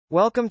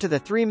Welcome to the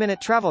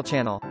 3-Minute Travel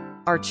Channel.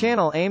 Our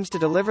channel aims to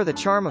deliver the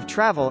charm of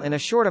travel in a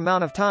short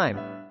amount of time.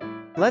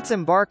 Let's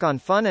embark on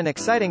fun and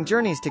exciting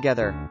journeys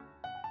together.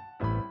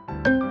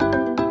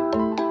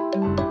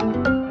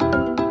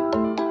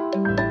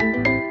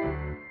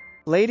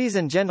 Ladies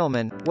and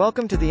gentlemen,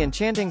 welcome to the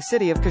enchanting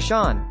city of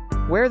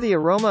Kashan, where the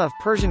aroma of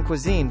Persian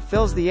cuisine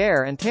fills the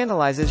air and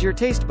tantalizes your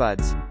taste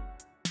buds.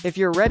 If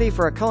you're ready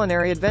for a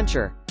culinary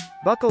adventure,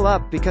 buckle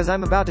up because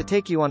I'm about to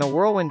take you on a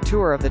whirlwind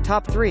tour of the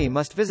top 3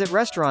 must-visit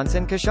restaurants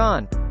in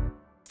Kashan.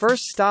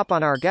 First stop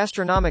on our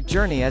gastronomic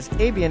journey is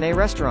Abyaneh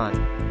Restaurant,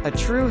 a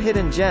true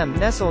hidden gem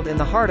nestled in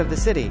the heart of the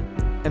city.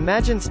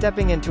 Imagine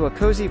stepping into a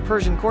cozy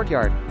Persian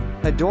courtyard,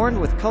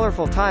 adorned with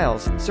colorful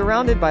tiles,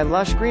 surrounded by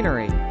lush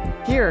greenery.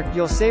 Here,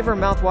 you'll savor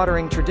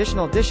mouthwatering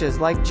traditional dishes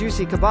like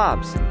juicy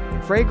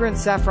kebabs, fragrant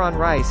saffron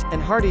rice,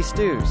 and hearty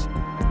stews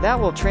that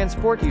will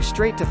transport you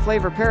straight to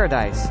flavor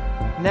paradise.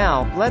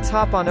 Now, let's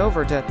hop on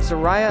over to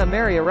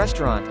Abyaneh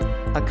Restaurant,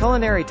 a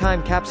culinary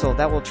time capsule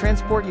that will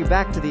transport you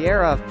back to the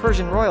era of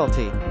Persian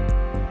royalty.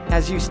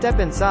 As you step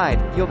inside,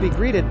 you'll be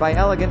greeted by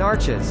elegant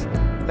arches,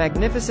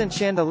 magnificent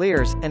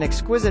chandeliers, and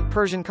exquisite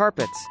Persian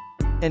carpets.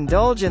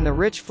 Indulge in the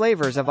rich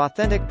flavors of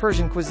authentic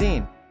Persian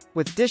cuisine,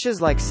 with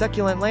dishes like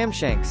succulent lamb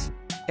shanks,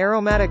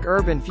 aromatic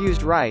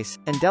herb-infused rice,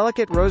 and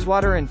delicate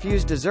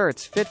rosewater-infused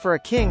desserts fit for a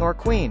king or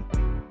queen.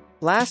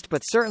 Last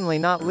but certainly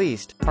not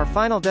least, our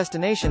final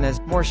destination is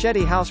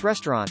Morshedi House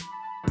Restaurant,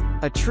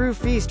 a true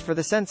feast for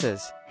the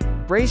senses.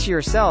 Brace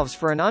yourselves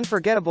for an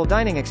unforgettable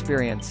dining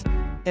experience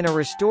in a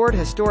restored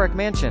historic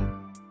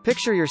mansion.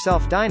 Picture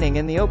yourself dining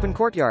in the open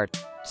courtyard,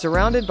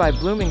 surrounded by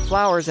blooming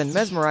flowers and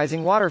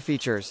mesmerizing water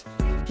features.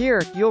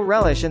 Here, you'll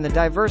relish in the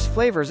diverse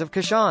flavors of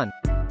Kashan,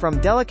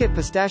 from delicate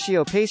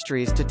pistachio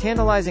pastries to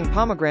tantalizing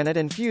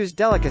pomegranate-infused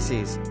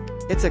delicacies.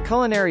 It's a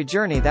culinary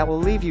journey that will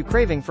leave you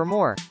craving for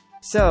more.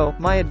 So,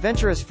 my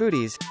adventurous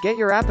foodies, get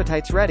your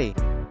appetites ready,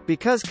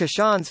 because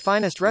Kashan's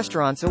finest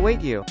restaurants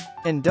await you.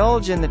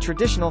 Indulge in the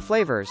traditional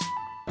flavors,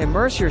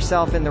 immerse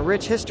yourself in the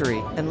rich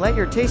history, and let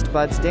your taste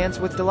buds dance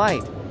with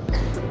delight.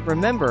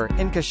 Remember,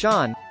 in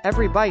Kashan,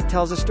 every bite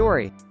tells a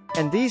story,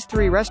 and these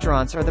 3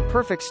 restaurants are the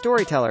perfect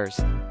storytellers.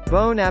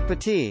 Bon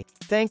appétit!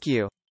 Thank you.